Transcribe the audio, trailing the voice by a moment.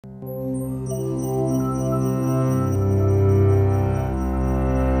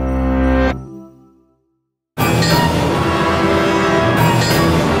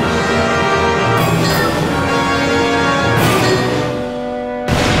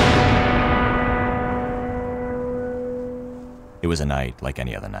was a night like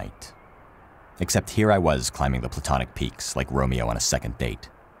any other night. Except here I was climbing the Platonic peaks like Romeo on a second date.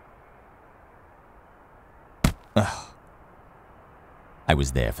 Ugh. I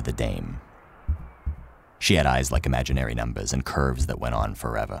was there for the dame. She had eyes like imaginary numbers and curves that went on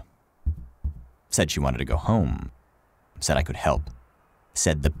forever. Said she wanted to go home. Said I could help.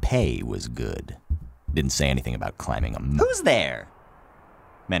 Said the pay was good. Didn't say anything about climbing a Who's there?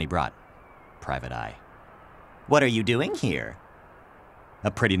 Manny Brot, private eye. What are you doing here? A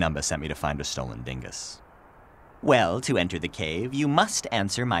pretty number sent me to find a stolen dingus. Well, to enter the cave, you must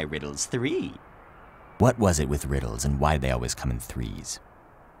answer my riddles 3. What was it with riddles, and why did they always come in 3s?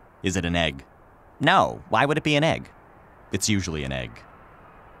 Is it an egg? No, why would it be an egg? It's usually an egg.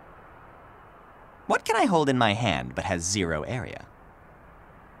 What can I hold in my hand but has 0 area?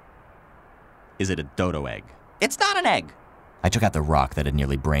 Is it a dodo egg? It's not an egg. I took out the rock that had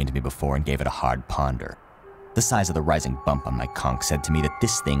nearly brained me before and gave it a hard ponder. The size of the rising bump on my conch said to me that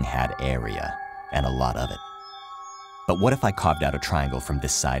this thing had area, and a lot of it. But what if I carved out a triangle from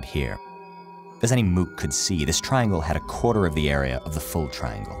this side here? As any mook could see, this triangle had a quarter of the area of the full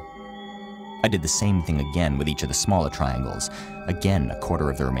triangle. I did the same thing again with each of the smaller triangles. Again, a quarter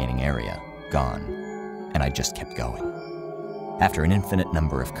of the remaining area, gone. And I just kept going. After an infinite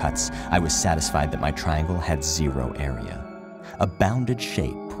number of cuts, I was satisfied that my triangle had 0 area. A bounded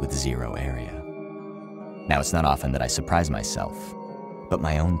shape with 0 area. Now, it's not often that I surprise myself, but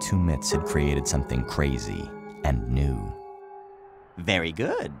my own 2 mitts had created something crazy and new. Very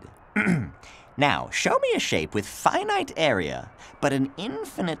good. Now, show me a shape with finite area, but an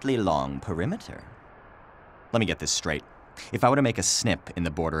infinitely long perimeter. Let me get this straight. If I were to make a snip in the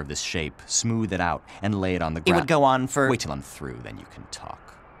border of this shape, smooth it out, and lay it on the ground— It would go on for— Wait till I'm through, then you can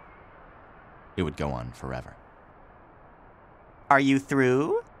talk. It would go on forever. Are you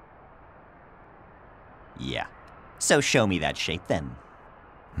through? Yeah. So show me that shape then.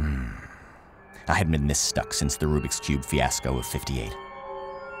 I hadn't been this stuck since the Rubik's Cube fiasco of '58.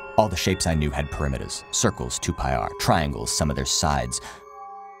 All the shapes I knew had perimeters, circles, 2πr, triangles, some of their sides.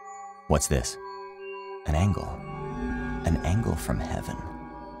 What's this? An angle. An angle from heaven.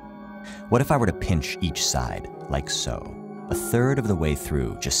 What if I were to pinch each side, like so, a third of the way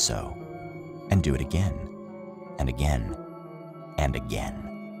through, just so, and do it again, and again, and again?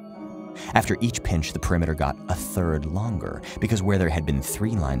 After each pinch, the perimeter got a third longer, because where there had been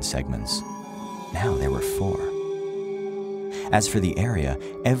 3 line segments, now there were 4. As for the area,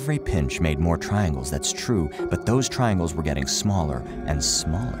 every pinch made more triangles, that's true, but those triangles were getting smaller and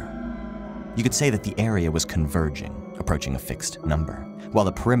smaller. You could say that the area was converging, approaching a fixed number, while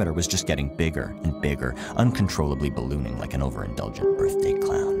the perimeter was just getting bigger and bigger, uncontrollably ballooning like an overindulgent birthday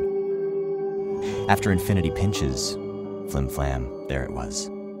clown. After infinity pinches, flim-flam, there it was.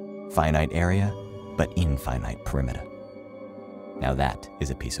 Finite area, but infinite perimeter. Now that is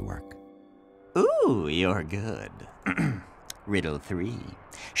a piece of work. Ooh, you're good. Riddle 3.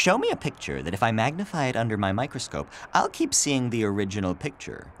 Show me a picture that if I magnify it under my microscope, I'll keep seeing the original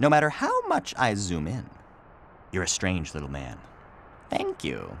picture, no matter how much I zoom in. You're a strange little man. Thank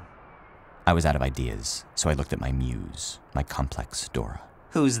you. I was out of ideas, so I looked at my muse, my complex Dora.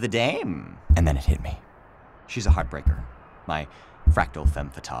 Who's the dame? And then it hit me. She's a heartbreaker. My fractal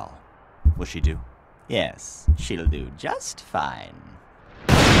femme fatale. Will she do? Yes, she'll do just fine.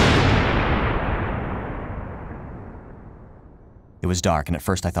 It was dark, and at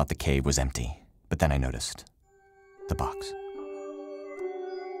first I thought the cave was empty, but then I noticed the box.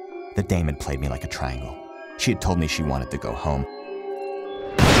 The dame had played me like a triangle. She had told me she wanted to go home.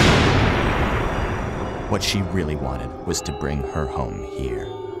 What she really wanted was to bring her home here.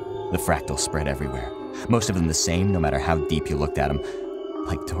 The fractals spread everywhere, most of them the same, no matter how deep you looked at them,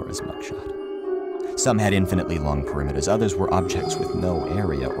 like Dora's mugshot. Some had infinitely long perimeters, others were objects with no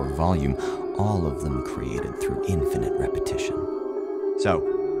area or volume, all of them created through infinite repetition.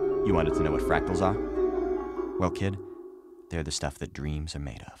 So, you wanted to know what fractals are? Well, kid, they're the stuff that dreams are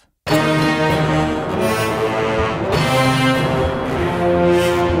made of.